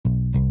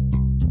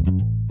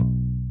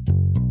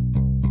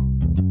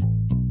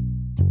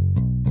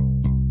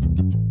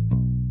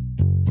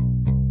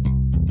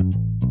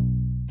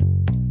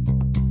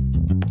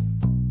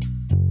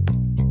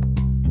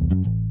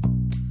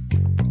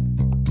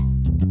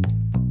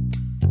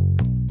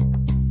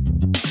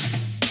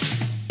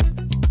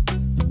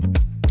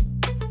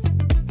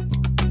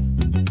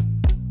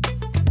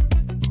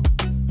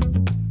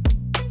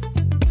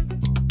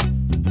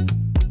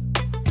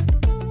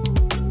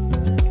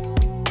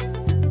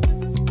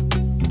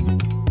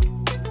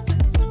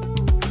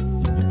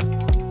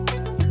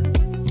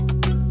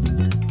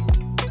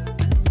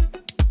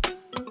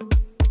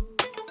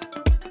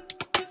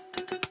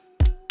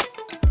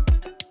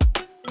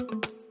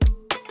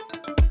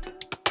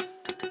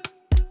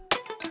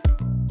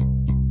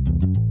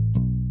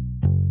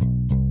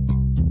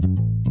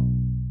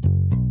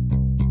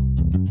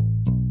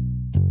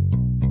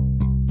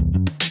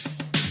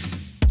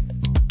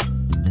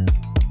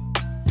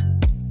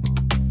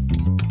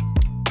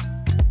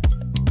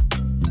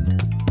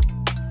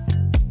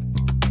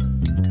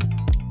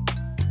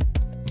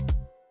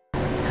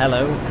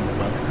Hello and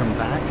welcome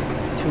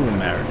back to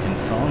American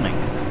Farming.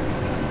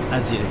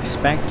 As you'd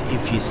expect,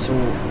 if you saw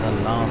the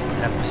last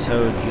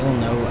episode, you'll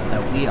know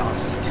that we are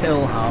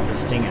still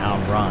harvesting our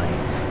rye,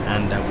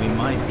 and we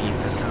might be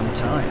for some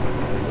time.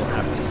 We will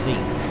have to see.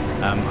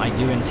 I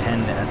do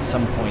intend at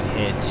some point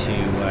here to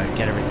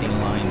get everything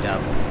lined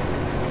up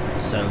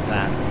so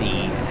that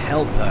the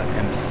helper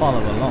can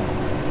follow along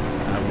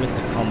with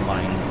the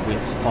combine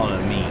with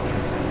follow me,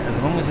 because as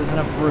long as there's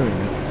enough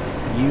room,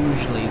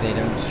 usually they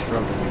don't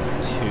struggle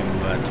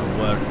to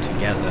work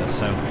together.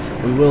 So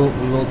we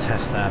will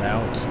test that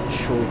out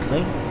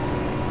shortly.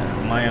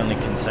 My only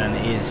concern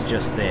is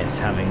just this,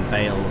 having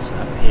bales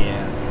up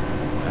here.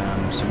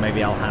 So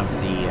maybe I'll have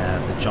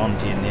the John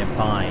Deere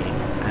nearby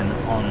and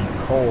on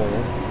call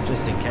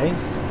just in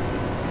case.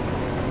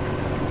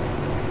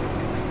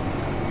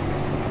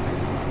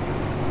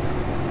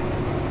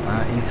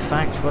 In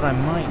fact, what I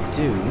might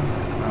do,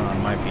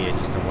 might be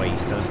just a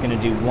waste. I was going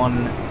to do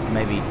one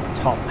maybe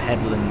top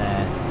headland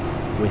there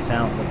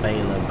without the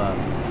baler, but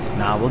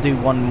now we'll do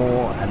one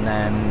more, and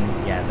then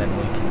then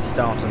we can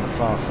start on the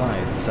far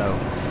side. So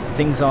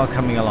things are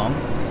coming along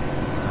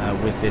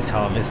with this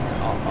harvest.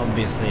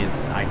 Obviously,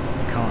 I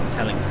can't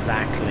tell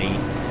exactly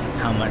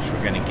how much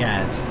we're going to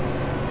get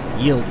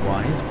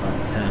yield-wise,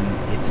 but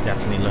it's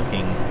definitely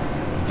looking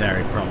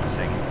very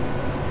promising.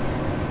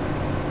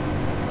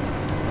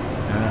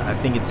 I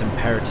think it's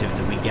imperative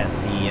that we get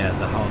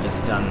the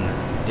harvest done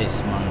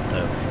this month,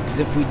 though, because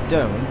if we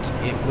don't,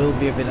 it will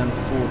be a bit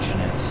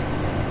unfortunate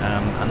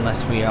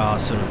unless we are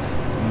sort of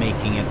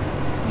making it,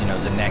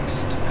 the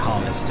next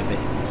harvest a bit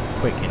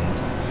quickened.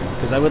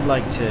 Because I would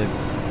like to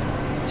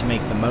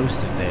make the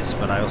most of this,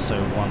 but I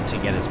also want to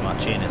get as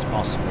much in as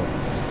possible.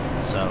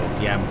 So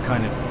yeah, I'm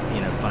kind of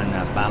find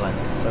that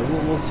balance. So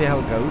we'll see how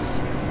it goes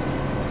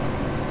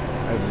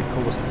over the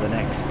course of the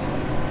next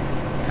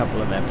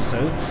couple of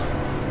episodes,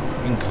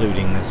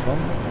 including this one.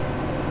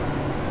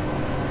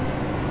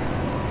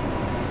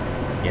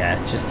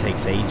 Yeah, it just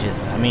takes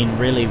ages. I mean,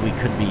 really, we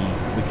could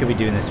be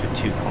doing this with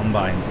 2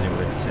 combines, and it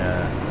would.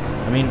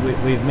 I mean,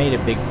 we've made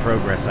a big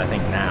progress, I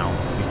think, now,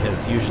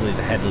 because usually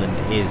the headland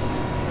is,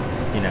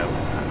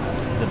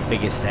 the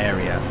biggest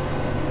area.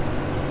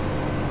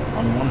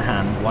 On one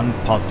hand, one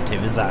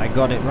positive is that I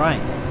got it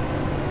right.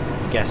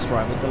 Guessed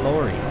right with the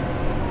lorry.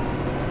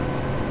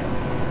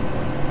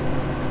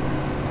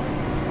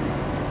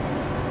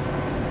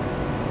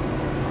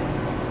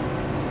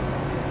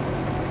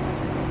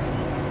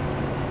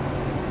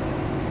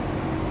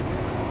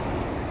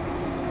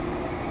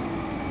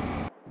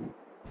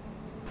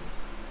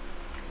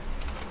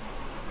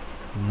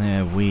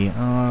 There we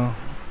are.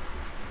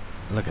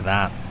 Look at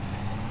that.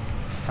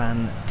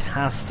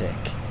 Fantastic.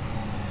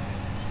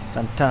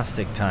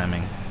 Fantastic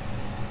timing.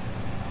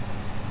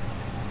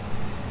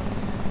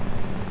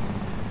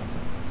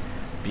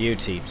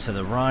 Beauty. So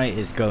the rye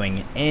is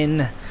going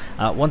in.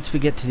 Once we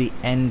get to the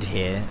end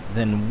here,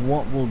 then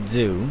what we'll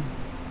do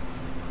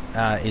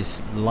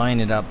is line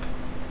it up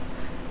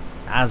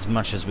as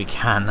much as we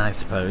can, I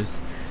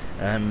suppose.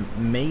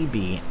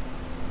 Maybe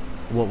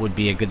what would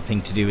be a good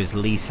thing to do is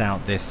lease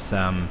out this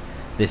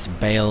this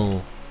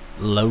bale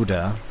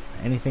loader.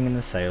 Anything in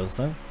the sales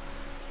though?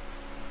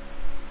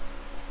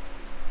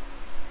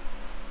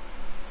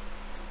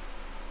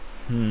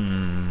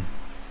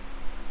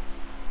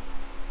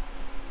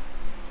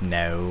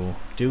 No.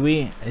 Do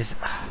we? It's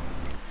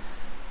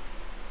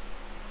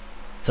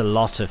a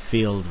lot of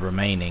field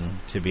remaining,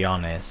 to be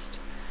honest.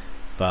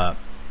 But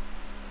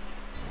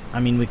I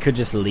mean, we could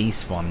just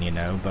lease one,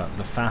 but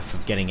the faff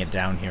of getting it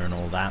down here and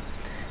all that.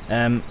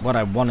 What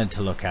I wanted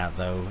to look at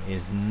though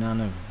is none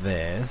of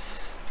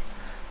this,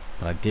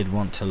 but I did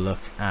want to look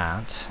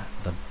at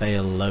the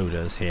bale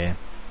loaders here.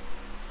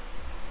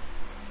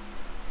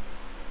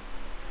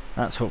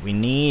 That's what we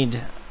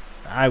need.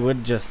 I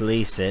would just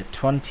lease it.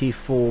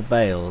 24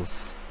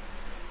 bales.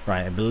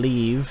 Right, I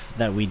believe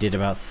that we did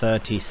about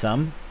 30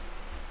 some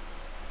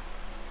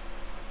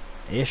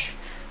ish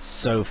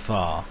so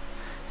far.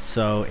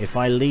 So if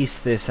I lease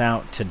this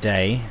out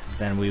today,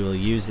 then we will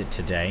use it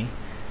today.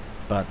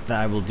 But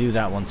I will do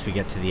that once we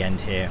get to the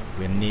end here.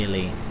 We're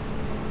nearly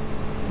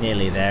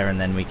there, and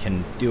then we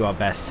can do our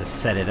best to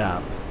set it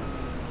up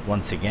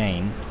once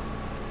again.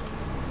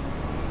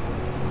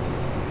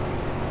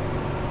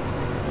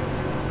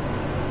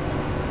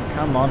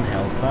 Come on,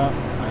 helper.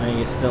 I know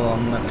you're still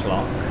on the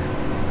clock.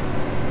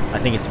 I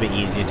think it's a bit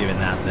easier doing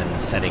that than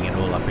setting it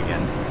all up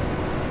again.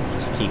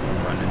 Just keep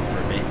them running for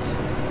a bit.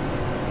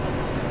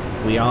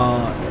 We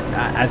are,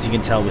 as you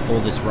can tell with all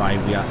this rye,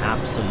 we are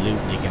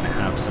absolutely going to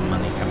have some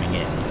money coming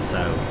in,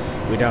 so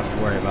we don't have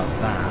to worry about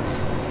that.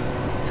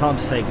 It's hard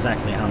to say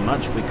exactly how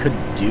much. We could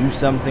do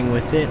something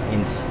with it,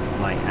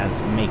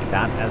 make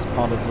that as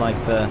part of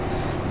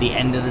the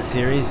end of the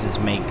series, is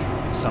make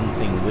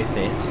something with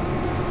it.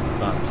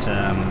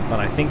 But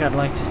I think I'd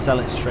like to sell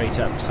it straight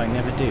up, because I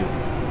never do,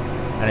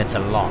 and it's a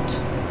lot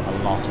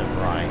of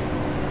rye.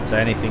 So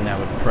anything that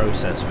would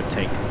process would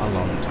take a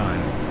long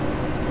time.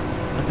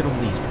 Look at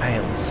all these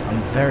bales.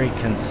 I'm very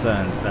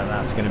concerned that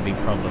that's going to be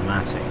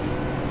problematic.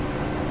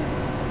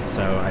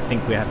 So I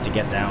think we have to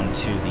get down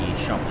to the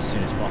shop as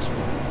soon as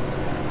possible.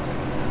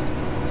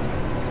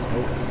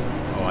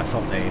 Oh, I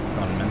thought they'd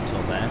gone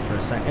mental there for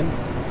a second.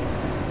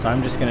 So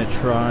I'm just going to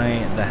try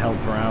the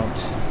helper out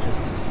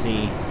just to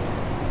see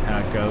how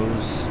it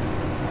goes.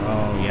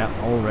 Oh yeah,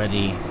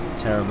 already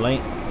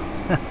terribly.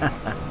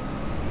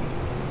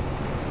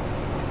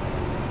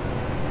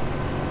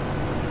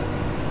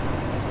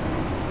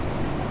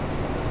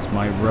 Is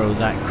my row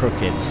that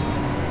crooked?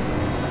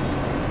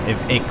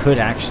 It could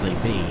actually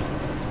be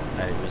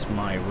that it was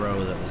my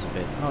row that was a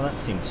bit... Oh, that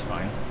seems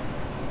fine.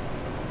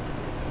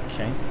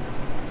 Okay.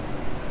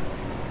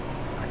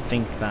 I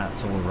think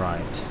that's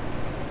alright.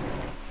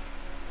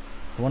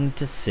 I wanted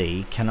to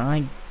see, can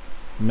I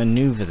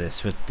maneuver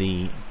this with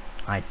the...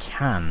 I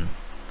can.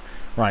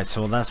 Right,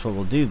 so that's what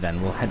we'll do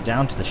then. We'll head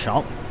down to the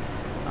shop.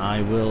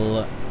 I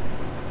will...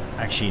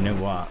 Actually, you know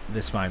what?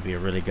 This might be a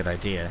really good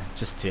idea.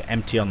 Just to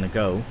empty on the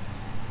go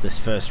this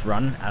first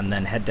run, and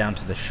then head down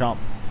to the shop,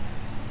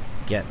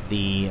 get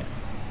the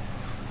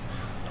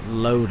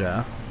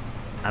loader,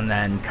 and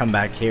then come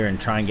back here and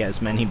try and get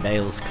as many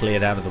bales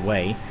cleared out of the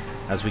way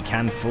as we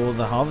can for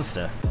the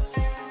harvester.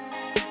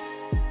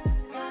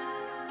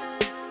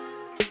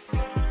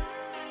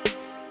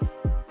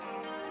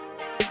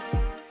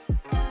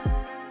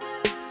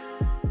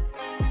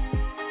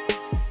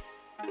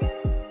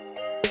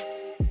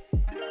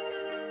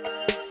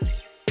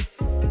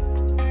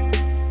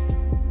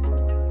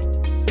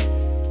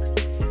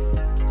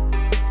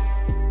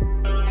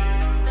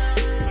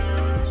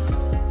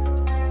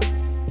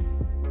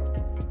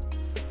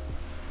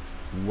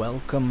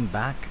 Welcome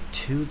back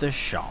to the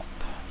shop.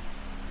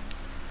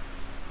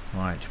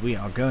 Right, we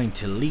are going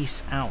to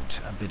lease out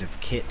a bit of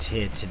kit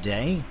here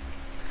today.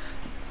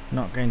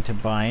 Not going to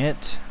buy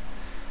it.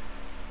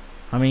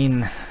 I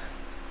mean,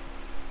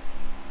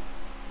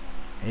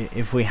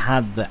 if we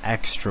had the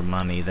extra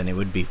money then it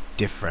would be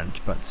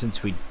different, but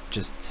since we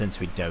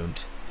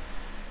don't.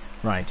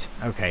 Right,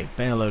 okay,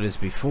 bale loaders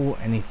before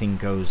anything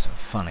goes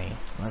funny.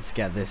 Let's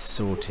get this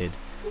sorted.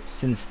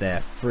 Since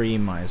they're free,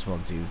 might as well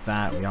do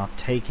that. We are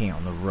taking it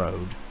on the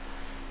road,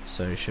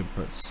 so we should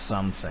put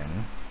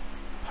something.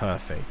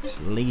 Perfect.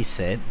 Lease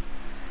it.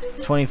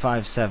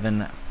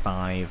 25.75.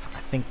 I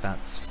think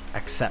that's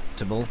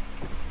acceptable.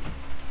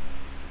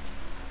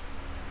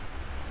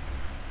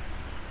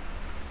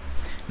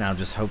 Now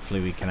just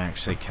hopefully we can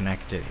actually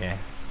connect it here.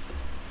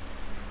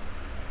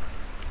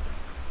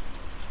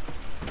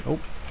 Oh.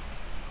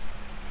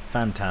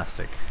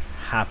 Fantastic.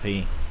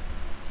 Happy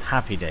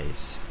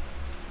days.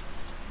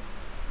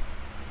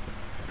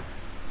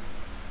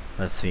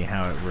 Let's see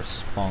how it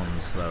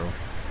responds though.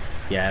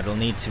 Yeah, it'll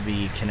need to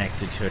be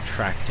connected to a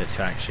tractor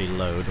to actually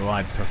load, or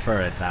I'd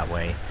prefer it that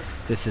way.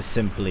 This is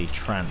simply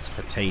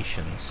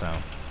transportation, so...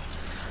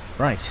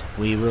 Right,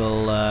 we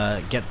will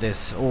get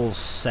this all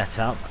set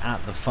up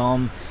at the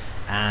farm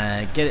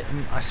and get it,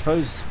 I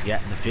suppose,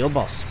 yeah, the field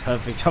boss.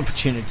 Perfect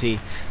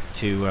opportunity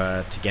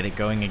to get it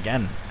going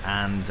again,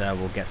 and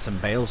we'll get some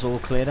bales all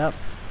cleared up.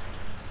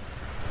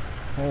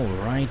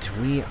 Alright,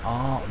 we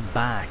are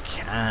back,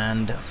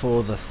 and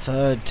for the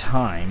third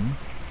time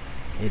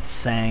it's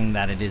saying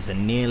that it is a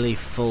nearly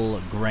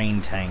full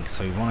grain tank,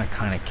 so we want to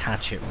kind of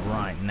catch it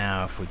right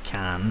now if we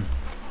can.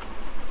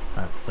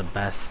 That's the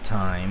best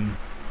time,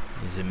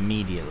 is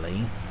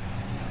immediately.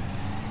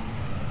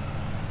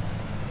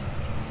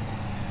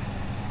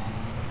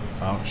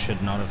 Oh,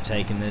 should not have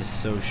taken this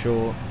so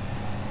short.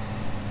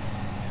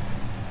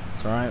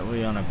 It's alright, what are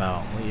you on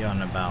about? What are you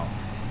on about?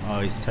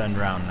 Oh, he's turned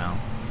around now.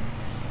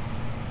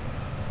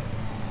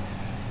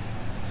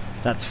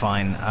 That's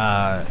fine.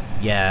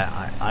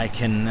 Yeah, I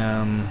can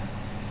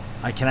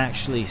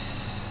actually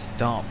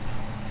stop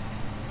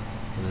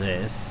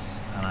this,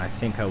 and I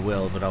think I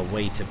will, but I'll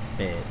wait a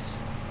bit.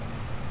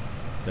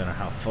 Don't know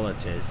how full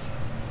it is.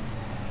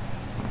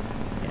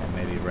 Yeah,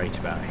 maybe right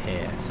about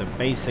here. So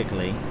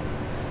basically,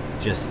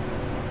 just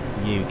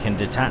you can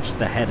detach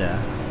the header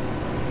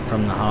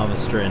from the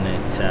harvester, and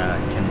it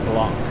can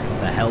block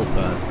the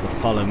helper, the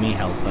follow me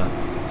helper.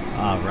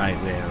 Ah, right,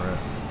 we're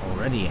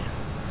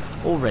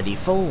already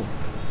full.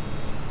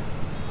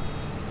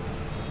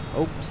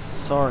 Oops,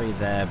 sorry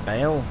there,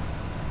 bale.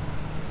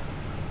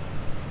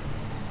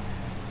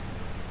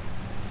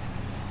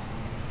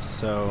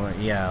 So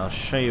yeah, I'll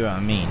show you what I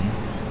mean.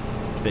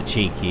 It's a bit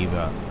cheeky,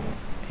 but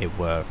it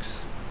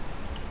works.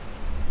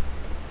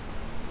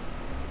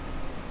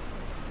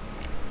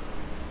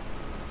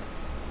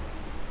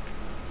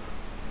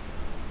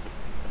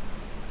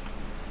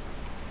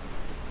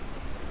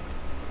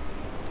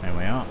 There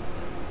we are.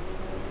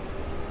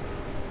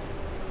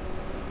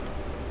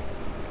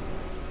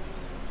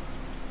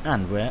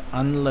 And we're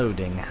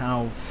unloading.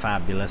 How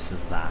fabulous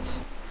is that?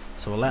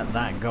 So we'll let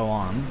that go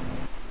on.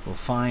 We'll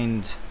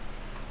find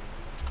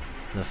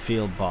the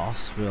field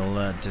boss.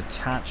 We'll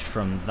detach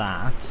from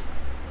that.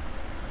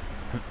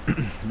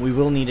 We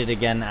will need it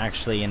again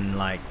actually in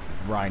like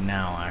right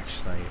now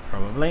actually,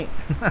 probably.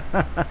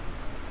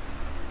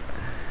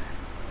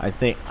 I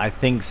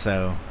think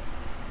so.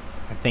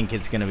 I think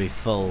it's gonna be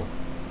full.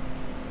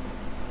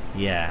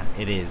 Yeah,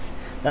 it is.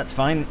 That's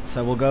fine,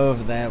 so we'll go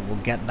over there, we'll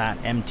get that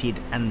emptied,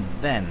 and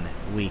then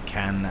we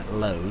can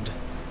load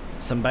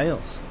some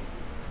bales.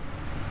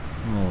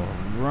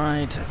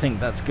 Alright, I think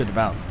that's good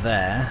about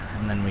there,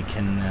 and then we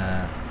can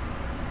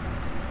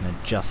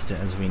adjust it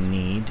as we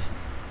need.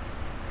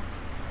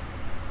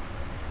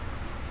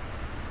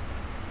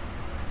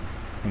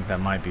 I think that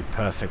might be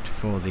perfect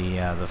for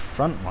the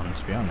front one,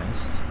 to be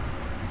honest.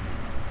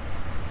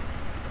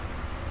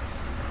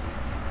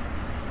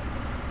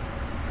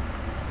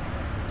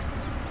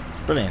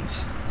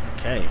 Brilliant.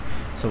 Okay,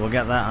 so we'll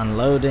get that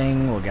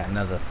unloading, we'll get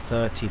another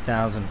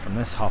 30,000 from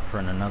this hopper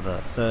and another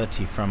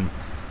 30 from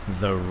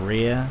the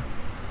rear.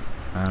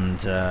 And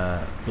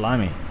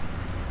blimey,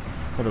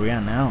 what are we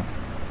at now?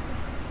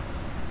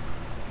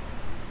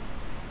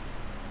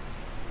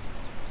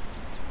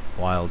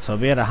 Wild. So I'll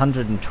be at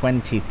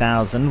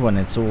 120,000 when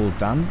it's all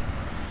done,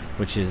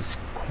 which is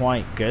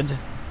quite good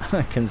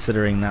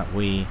considering that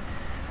we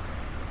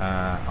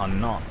are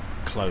not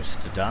close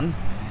to done.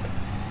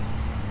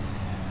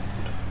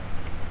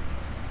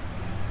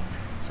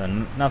 So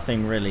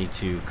nothing really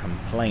to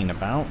complain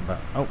about, but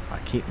oh, I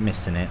keep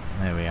missing it.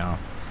 There we are.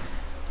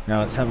 Now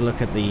let's have a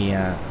look at the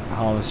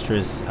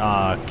harvesters.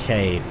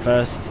 Okay,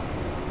 first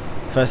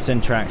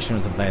interaction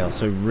with the bale.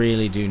 So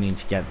really do need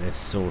to get this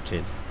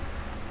sorted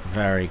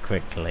very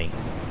quickly.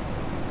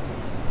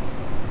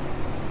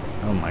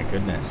 Oh my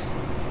goodness.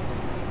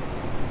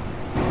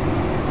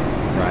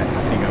 Right,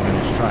 I think I'm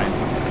going to try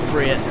and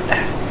free it.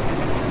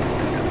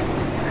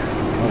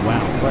 Oh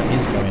wow, what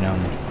is going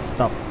on?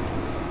 Stop.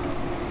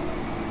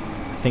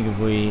 I think if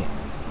we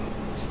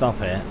stop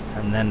it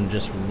and then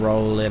just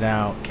roll it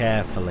out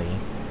carefully,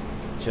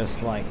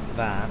 just like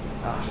that.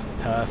 Ah,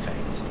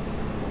 perfect.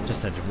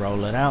 Just had to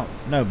roll it out,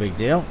 no big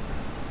deal.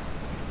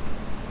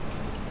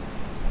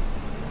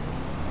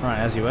 Right,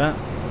 as you were.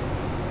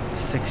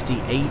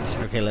 68.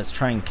 Okay, let's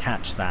try and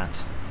catch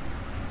that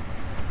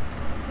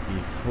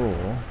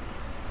before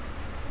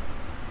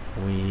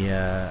we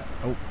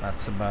oh,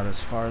 that's about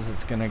as far as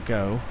it's gonna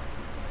go.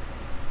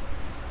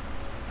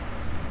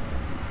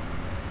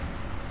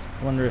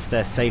 I wonder if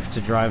they're safe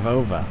to drive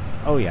over.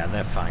 Oh yeah,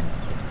 they're fine.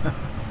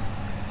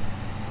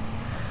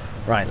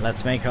 Right,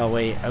 let's make our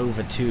way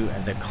over to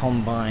the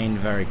combine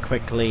very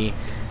quickly,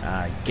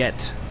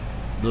 get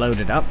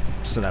loaded up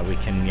so that we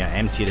can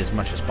empty it as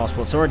much as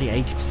possible. It's already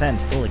 80%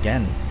 full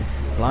again.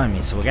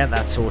 Blimey, so we'll get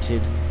that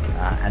sorted,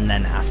 and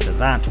then after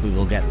that we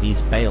will get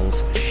these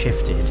bales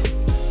shifted.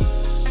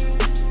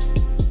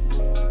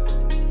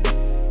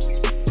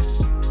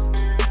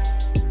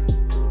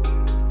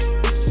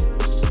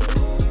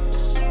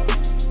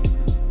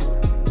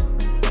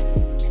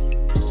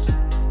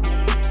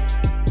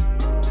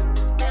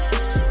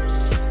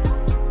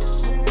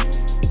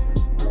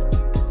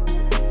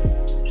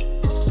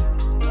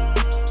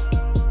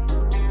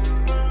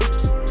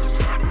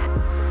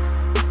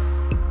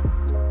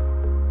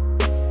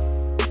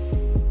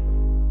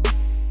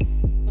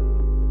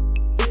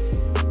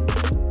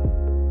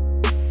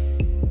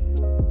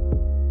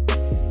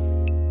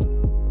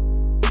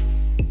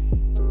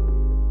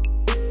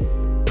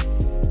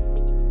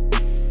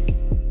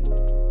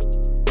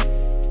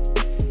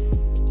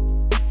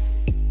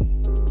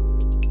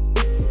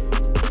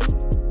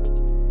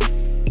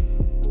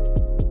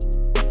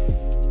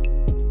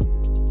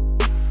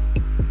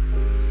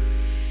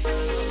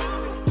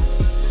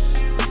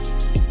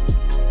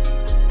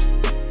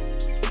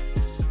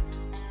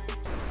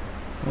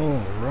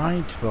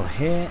 Alright, well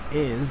here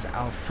is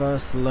our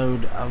first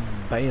load of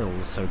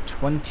bales, so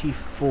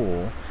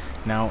 24.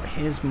 Now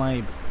here's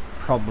my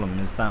problem,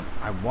 is that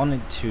I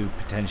wanted to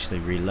potentially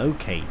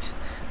relocate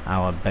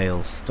our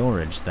bale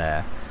storage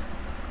there,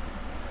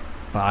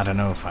 but I don't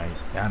know if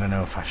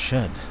I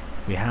should.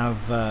 We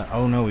have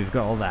oh no, we've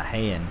got all that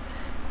hay in.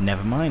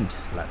 Never mind,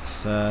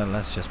 let's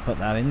just put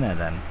that in there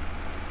then.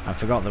 I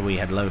forgot that we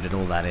had loaded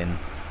all that in.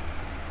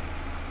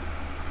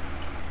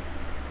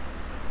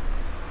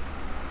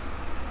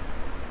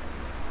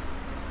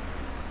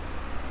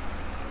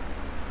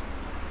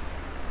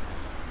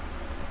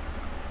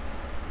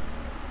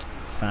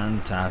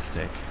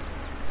 Fantastic.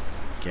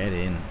 Get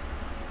in.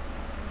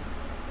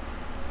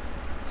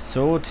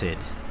 Sorted.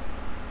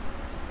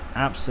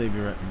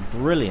 Absolutely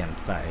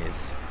brilliant, that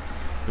is.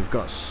 We've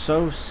got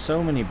so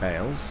many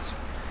bales,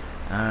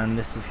 and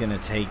this is going to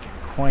take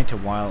quite a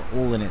while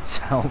all in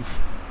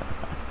itself.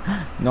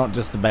 Not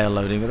just the bale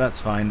loading, but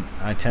that's fine.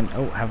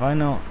 Oh, have I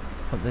not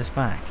put this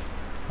back?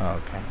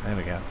 Oh, okay, there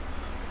we go.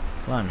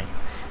 Blimey.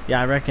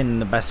 Yeah, I reckon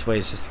the best way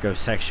is just to go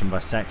section by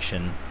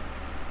section.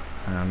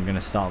 I'm going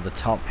to start at the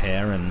top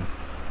here and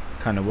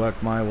kind of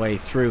work my way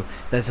through.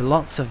 There's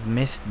lots of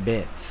missed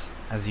bits,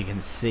 as you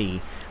can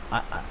see.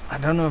 I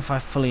don't know if I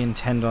fully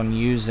intend on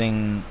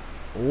using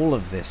all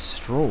of this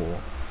straw.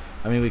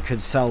 I mean, we could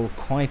sell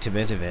quite a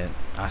bit of it.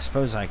 I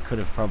suppose I could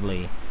have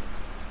probably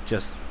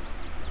just...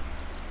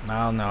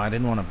 Well, no, I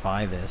didn't want to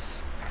buy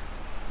this.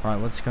 Right,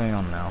 what's going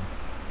on now?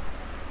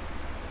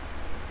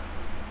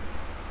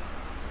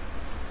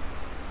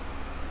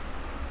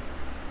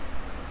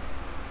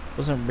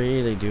 Wasn't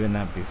really doing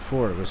that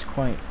before. It was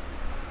quite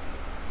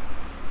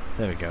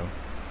There we go. I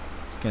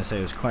was going to say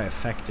it was quite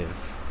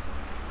effective.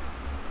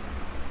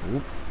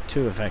 Oop,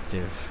 too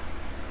effective.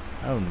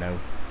 Oh no.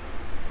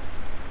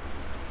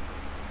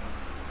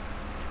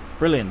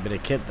 Brilliant bit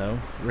of kit though.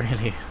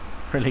 Really,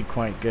 really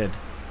quite good.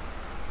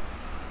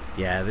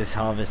 Yeah, this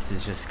harvest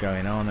is just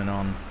going on and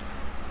on.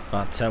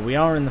 But we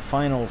are in the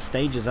final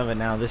stages of it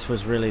now. This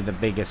was really the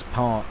biggest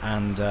part,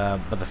 and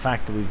but the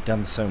fact that we've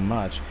done so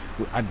much,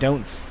 I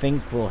don't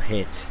think we'll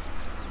hit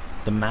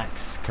the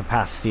max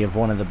capacity of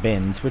one of the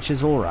bins, which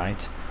is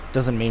alright.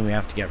 Doesn't mean we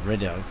have to get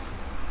rid of.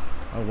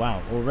 Oh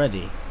wow,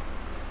 already.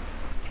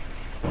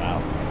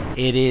 Wow.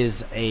 It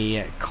is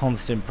a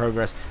constant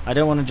progress. I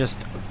don't want to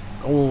just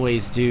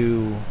always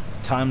do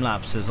time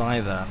lapses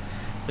either,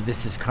 but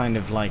this is kind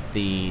of like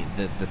the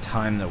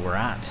time that we're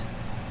at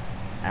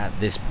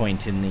this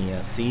point in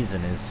the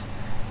season is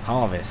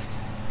harvest.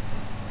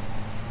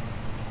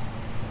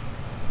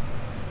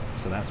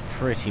 So that's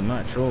pretty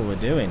much all we're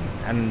doing.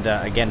 And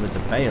again with the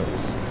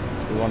bales,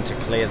 we want to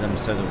clear them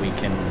so that we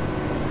can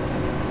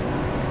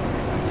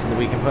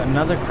put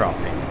another crop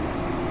in.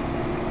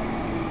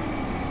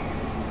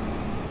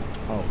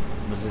 Oh,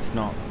 was this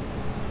not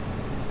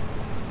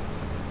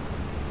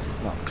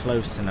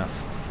close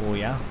enough for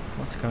ya?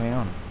 What's going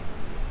on?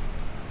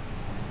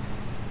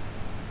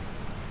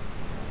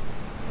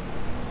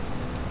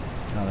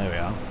 Oh, there we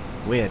are.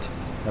 Weird.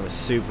 That was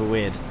super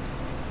weird.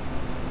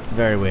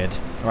 Very weird.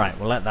 Right,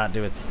 we'll let that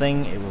do its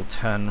thing. It will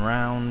turn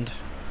round.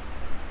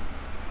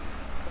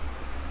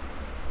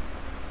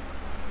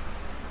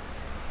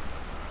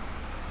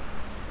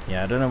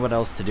 Yeah, I don't know what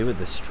else to do with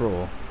this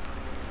straw.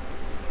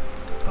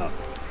 But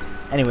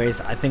anyways,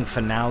 I think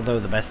for now though,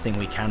 the best thing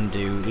we can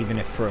do, even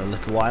if for a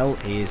little while,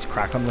 is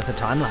crack on with a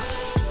time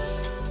lapse.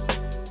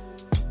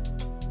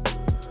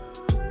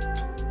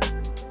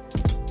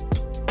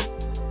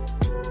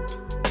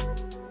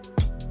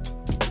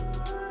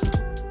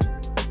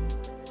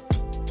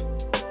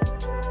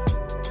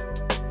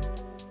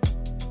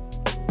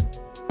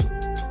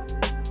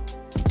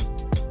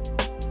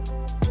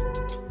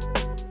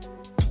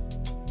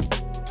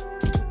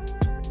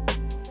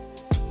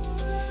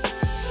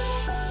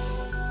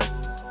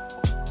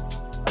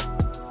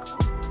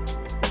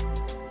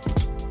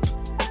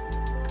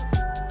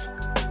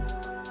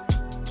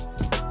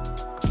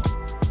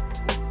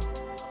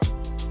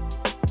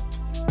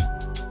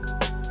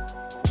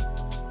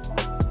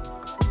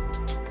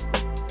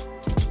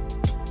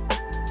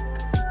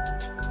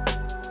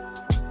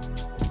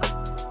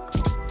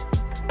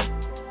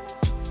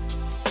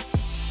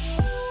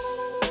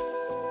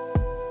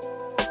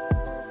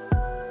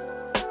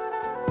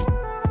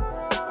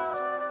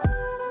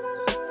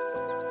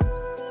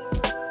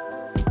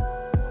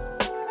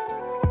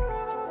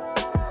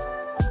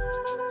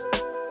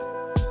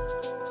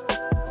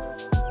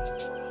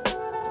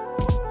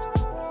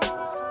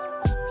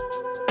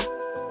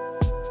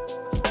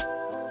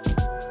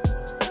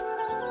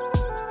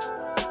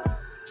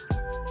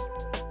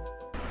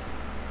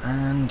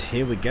 And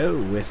here we go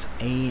with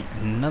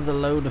another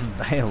load of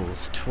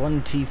bales.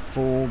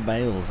 24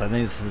 bales. I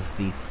think this is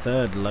the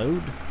third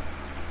load,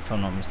 if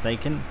I'm not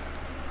mistaken.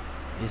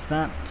 Is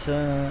that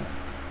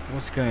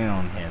what's going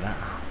on here?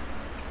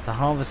 The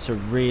harvester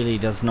really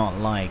does not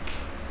like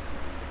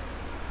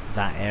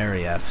that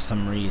area for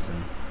some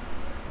reason.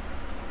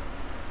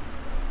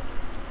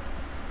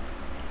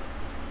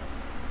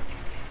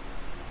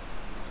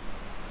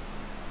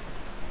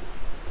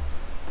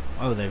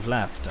 Oh, they've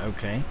left.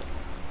 Okay.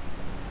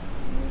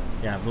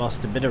 Yeah, I've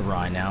lost a bit of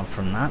rye now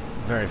from that.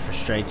 Very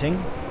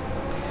frustrating.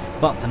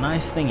 But the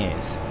nice thing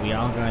is, we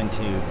are going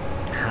to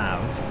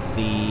have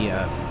the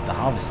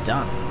harvest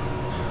done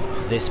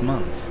this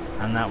month,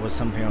 and that was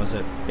something I was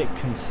a bit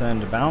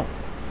concerned about,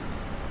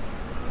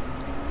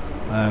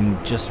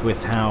 just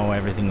with how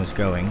everything was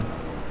going.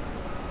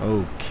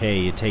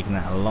 Okay, you're taking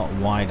that a lot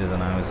wider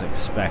than I was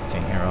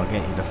expecting. Here, I'll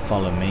get you to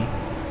follow me.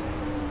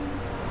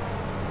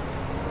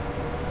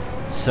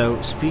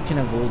 So, speaking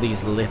of all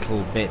these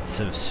little bits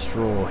of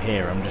straw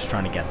here, I'm just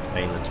trying to get the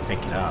baler to pick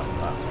it up,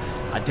 but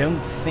I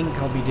don't think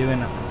I'll be doing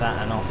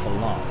that an awful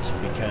lot,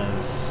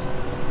 because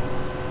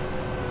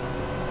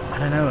I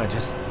don't know,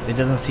 it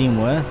doesn't seem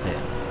worth it.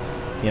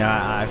 You know,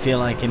 I feel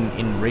like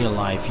in real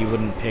life you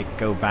wouldn't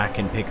go back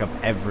and pick up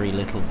every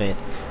little bit,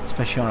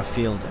 especially on a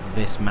field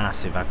this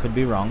massive. I could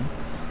be wrong,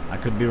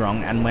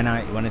 and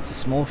when it's a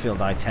small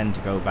field I tend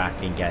to go back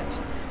and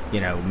get, you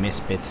know, miss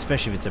bits,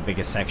 especially if it's a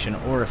bigger section,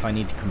 or if I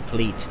need to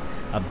complete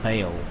a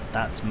bale.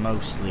 That's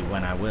mostly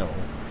when I will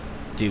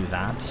do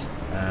that.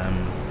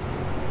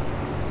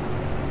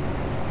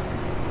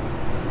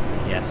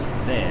 Yes,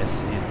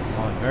 this is the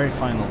very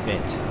final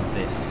bit of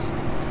this.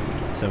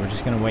 So we're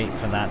just going to wait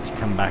for that to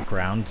come back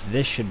round.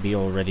 This should be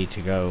all ready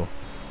to go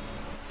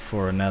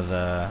for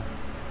another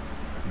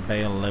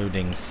bale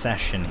loading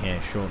session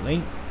here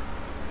shortly.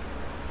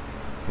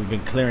 We've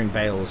been clearing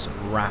bales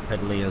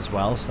rapidly as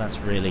well, so that's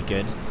really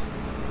good.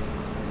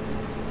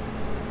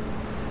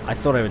 I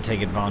thought I would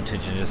take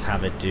advantage and just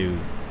have it do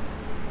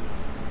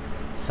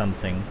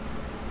something.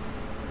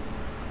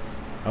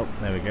 Oh,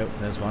 there we go,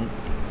 there's one.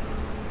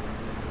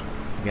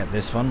 Get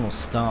this one, we'll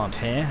start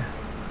here.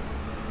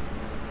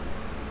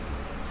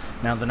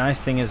 Now the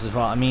nice thing is as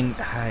well, I mean,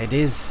 it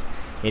is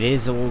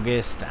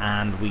August,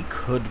 and we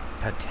could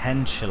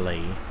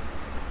potentially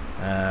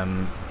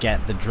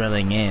get the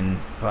drilling in,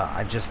 but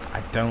I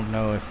don't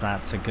know if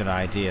that's a good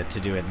idea to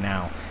do it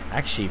now.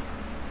 Actually,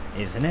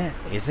 isn't it?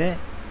 Is it?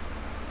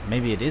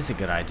 Maybe it is a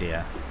good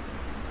idea.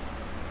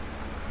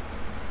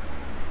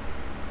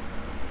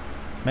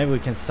 Maybe we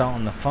can start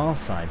on the far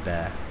side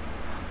there.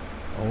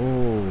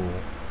 Oh,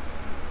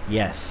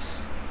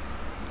 yes.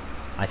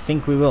 I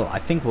think we will. I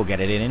think we'll get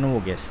it in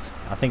August.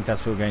 I think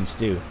that's what we're going to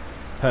do.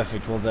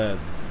 Perfect. Well,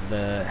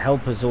 the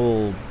helper's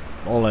all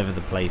over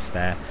the place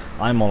there.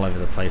 I'm all over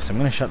the place. I'm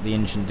going to shut the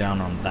engine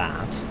down on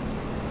that.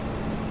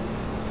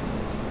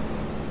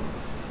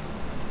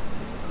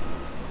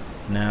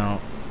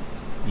 Now,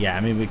 yeah,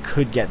 I mean, we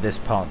could get this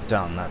part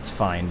done. That's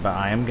fine. But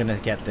I am going to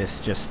get this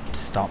just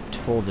stopped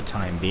for the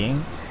time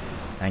being.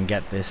 And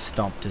get this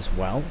stopped as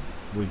well.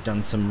 We've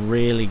done some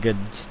really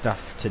good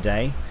stuff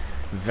today.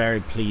 Very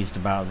pleased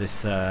about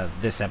this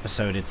this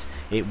episode.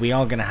 We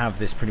are going to have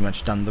this pretty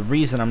much done. The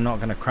reason I'm not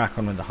going to crack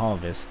on with the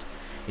harvest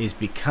is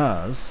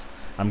because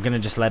I'm going to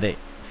just let it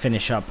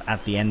finish up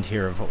at the end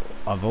here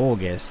of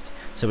August,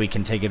 so we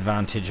can take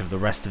advantage of the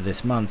rest of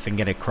this month and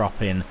get a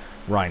crop in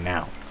right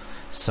now.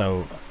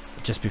 So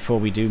just before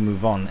we do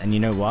move on, and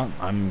you know what,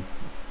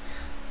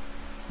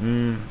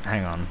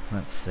 hang on,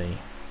 let's see.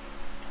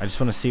 I just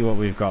want to see what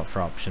we've got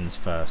for options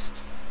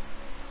first.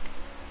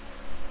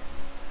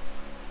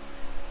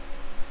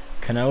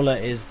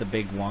 Canola is the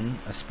big one,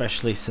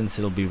 especially since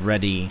it'll be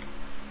ready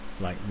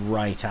like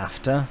right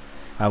after.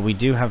 We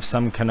do have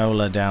some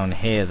canola down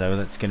here though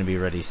that's going to be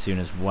ready soon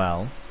as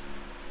well.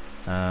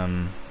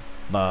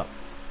 But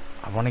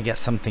I want to get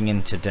something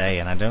in today,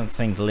 and I don't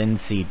think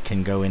linseed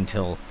can go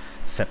until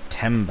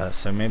September,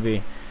 so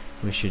maybe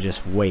we should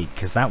just wait,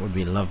 because that would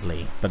be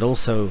lovely. But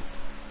also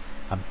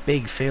a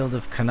big field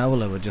of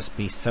canola would just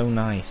be so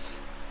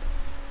nice.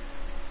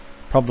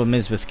 Problem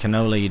is with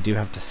canola, you do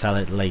have to sell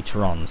it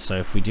later on. So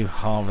if we do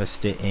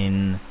harvest it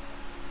in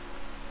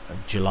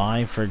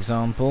July, for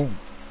example,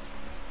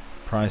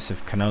 price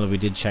of canola, we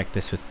did check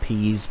this with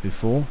peas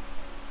before.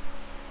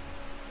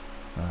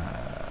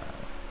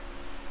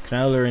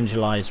 Canola in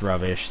July is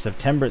rubbish.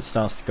 September it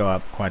starts to go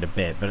up quite a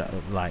bit, but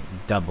like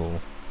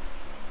double.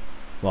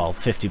 Well,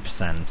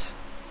 50%.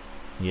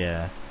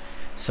 Yeah.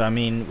 So I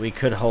mean, we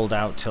could hold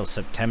out till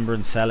September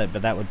and sell it,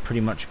 but that would pretty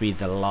much be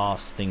the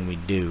last thing we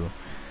do.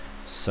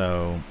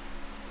 So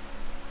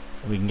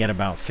we can get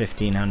about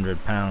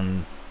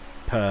 £1,500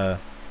 per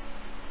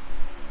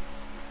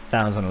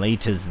 1,000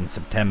 litres in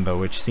September,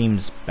 which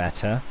seems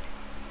better.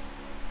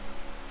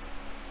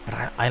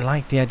 But I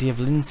like the idea of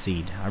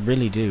linseed, I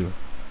really do.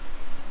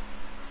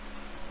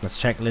 Let's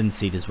check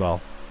linseed as well.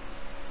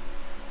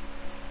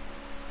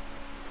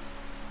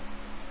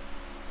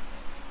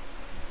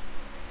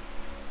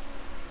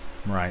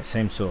 Right,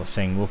 same sort of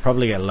thing. We'll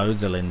probably get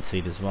loads of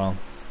linseed as well.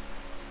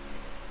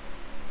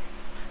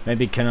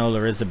 Maybe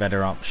canola is a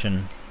better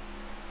option.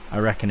 I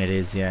reckon it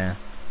is, yeah.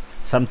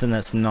 Something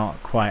that's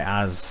not quite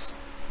as...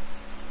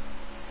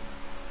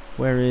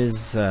 Where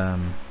is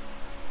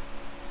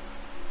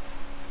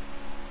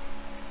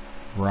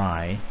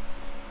rye?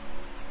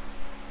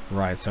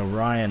 Right, so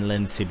rye and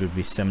linseed would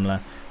be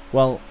similar.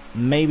 Well,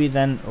 maybe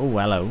then... Oh,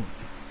 hello.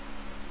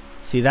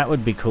 See, that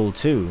would be cool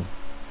too.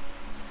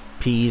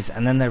 Peas,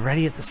 and then they're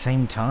ready at the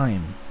same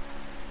time.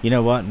 You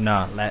know what?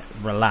 No,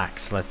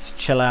 relax. Let's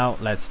chill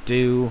out. Let's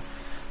do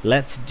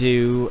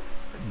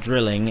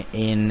drilling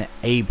in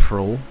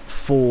April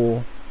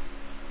for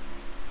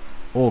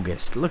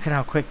August. Look at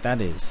how quick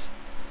that is.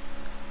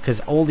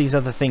 Because all these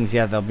other things,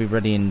 yeah, they'll be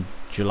ready in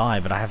July,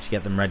 but I have to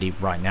get them ready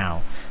right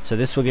now. So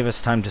this will give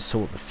us time to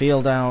sort the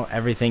field out,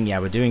 everything. Yeah,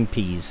 we're doing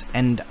peas.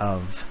 End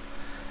of.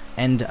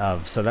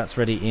 So that's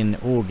ready in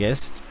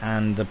August,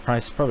 and the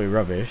price is probably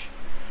rubbish.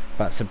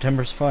 But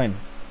September's fine.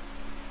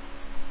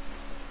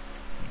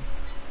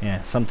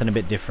 Yeah, something a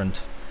bit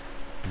different.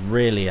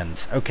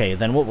 Brilliant. Okay,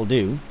 then what we'll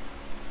do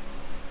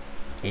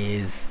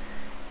is,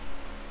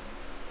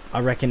 I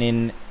reckon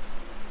in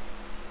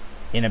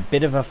a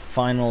bit of a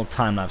final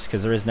time lapse,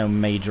 because there is no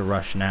major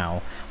rush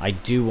now, I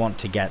do want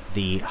to get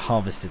the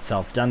harvest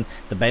itself done.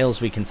 The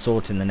bales we can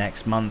sort in the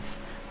next month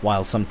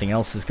while something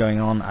else is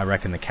going on. I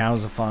reckon the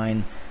cows are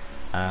fine.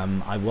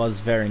 I was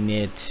very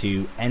near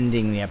to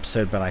ending the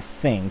episode, but I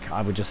think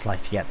I would just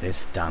like to get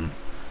this done,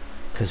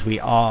 because we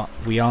are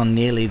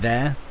nearly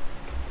there,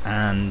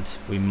 and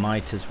we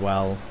might as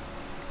well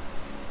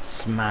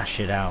smash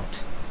it out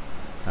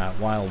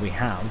while we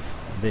have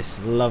this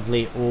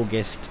lovely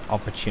August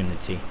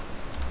opportunity.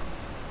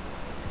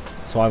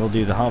 So I will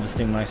do the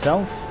harvesting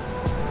myself,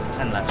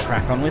 and let's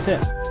crack on with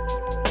it.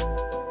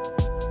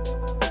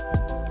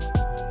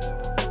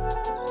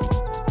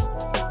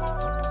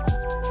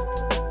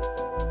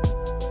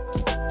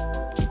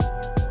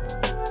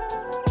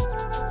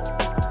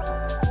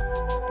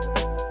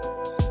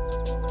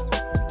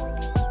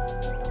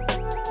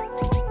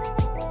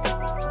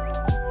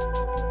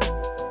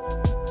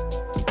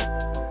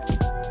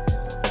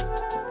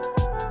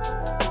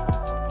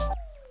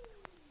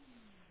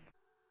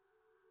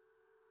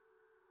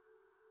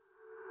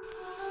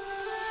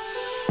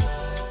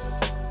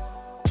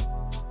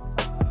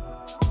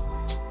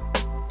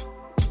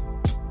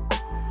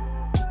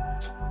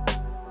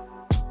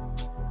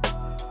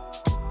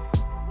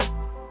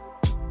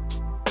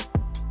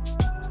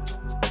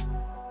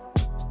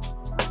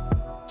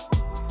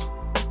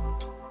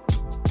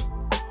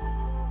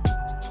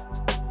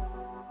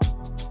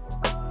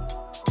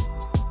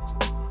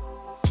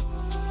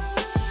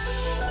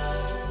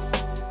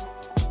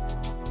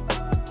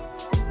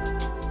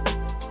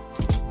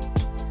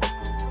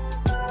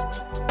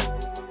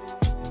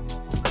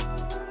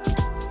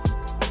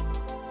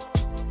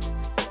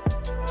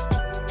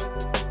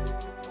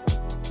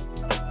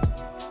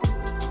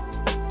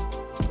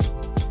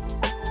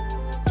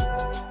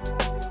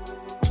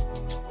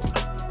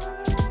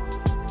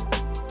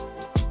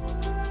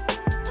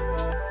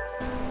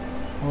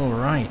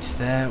 Alright,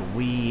 there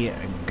we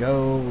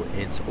go.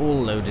 It's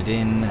all loaded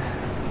in.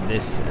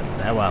 This,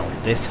 well,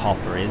 this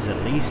hopper is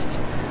at least,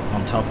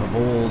 on top of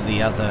all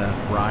the other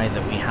rye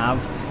that we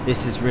have.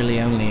 This is really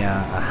only a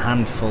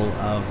handful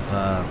of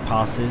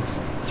passes,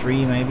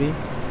 3 maybe.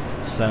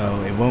 So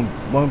it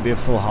won't be a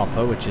full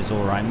hopper, which is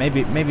alright.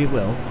 Maybe it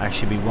will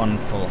actually be 1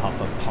 full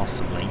hopper,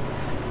 possibly.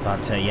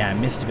 But yeah, I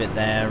missed a bit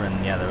there,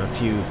 and yeah, there were a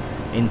few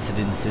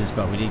incidences,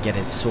 but we did get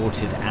it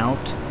sorted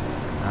out.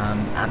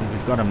 And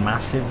we've got a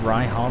massive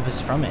rye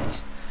harvest from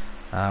it.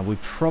 We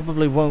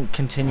probably won't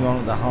continue on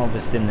with the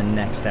harvest in the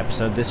next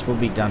episode. This will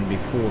be done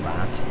before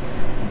that.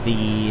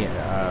 The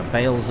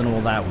bales and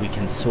all that we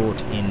can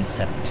sort in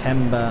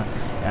September.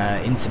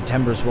 In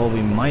September as well,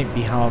 we might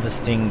be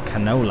harvesting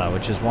canola,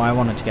 which is why I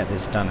wanted to get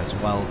this done as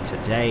well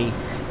today,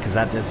 because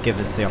that does give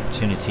us the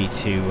opportunity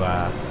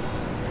to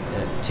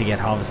get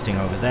harvesting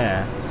over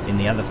there in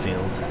the other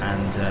field,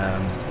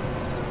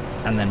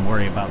 and then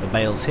worry about the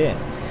bales here.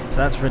 So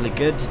that's really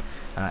good.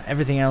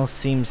 Everything else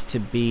seems to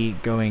be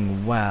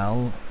going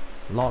well.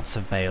 Lots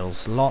of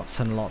bales, lots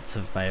and lots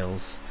of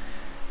bales.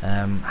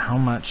 How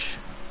much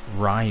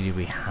rye do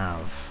we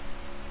have?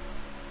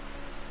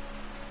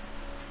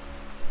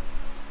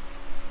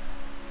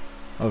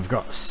 Oh, we've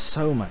got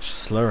so much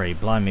slurry.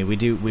 Blimey,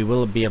 we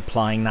will be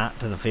applying that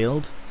to the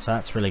field, so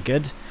that's really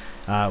good.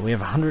 We have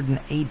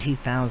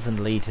 180,000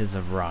 litres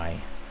of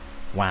rye.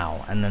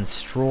 Wow. And then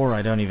straw,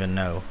 I don't even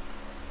know.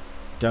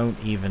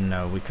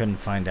 We couldn't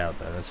find out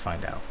though. Let's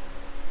find out.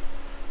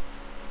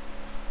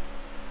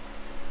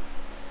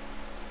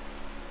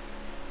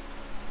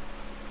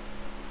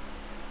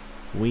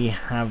 We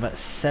have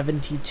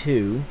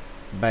 72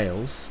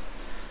 bales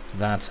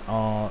that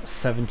are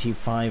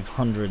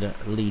 7,500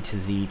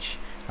 litres each,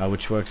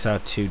 which works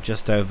out to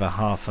just over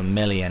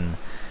 500,000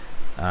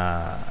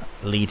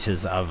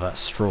 litres of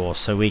straw.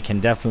 So we can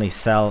definitely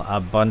sell a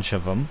bunch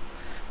of them,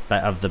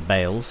 of the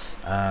bales.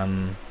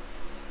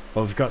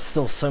 But we've got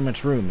still so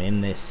much room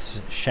in this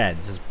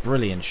shed, this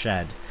brilliant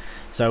shed.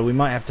 So we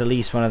might have to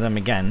lease one of them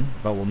again,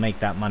 but we'll make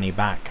that money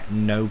back,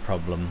 no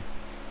problem.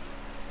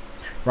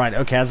 Right,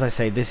 okay, as I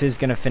say, this is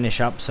going to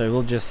finish up, so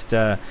we'll just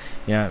you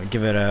know,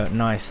 give it a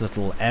nice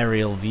little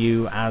aerial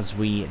view as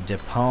we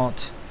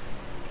depart.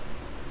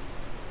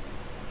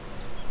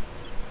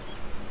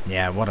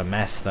 Yeah, what a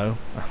mess though,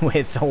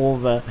 with all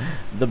the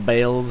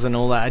bales and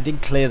all that. I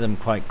did clear them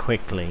quite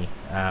quickly,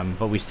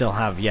 but we still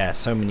have, yeah,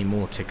 so many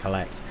more to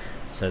collect.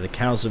 So the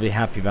cows will be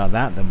happy about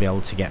that. They'll be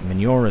able to get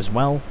manure as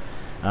well.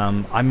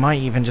 I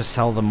might even just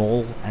sell them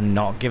all and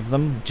not give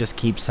them, just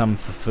keep some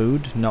for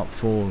food, not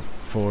for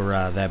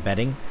their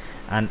bedding.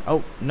 And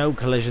oh, no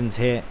collisions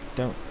here.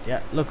 Don't,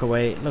 yeah, look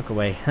away, look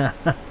away.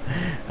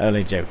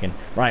 Only joking.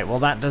 Right, well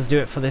that does do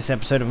it for this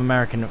episode of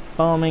American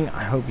Farming.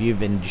 I hope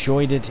you've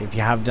enjoyed it. If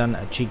you have done,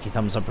 a cheeky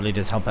thumbs up really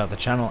does help out the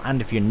channel, and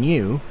if you're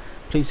new,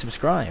 please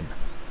subscribe.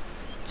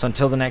 So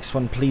until the next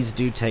one, please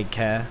do take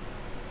care,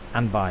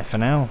 and bye for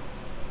now.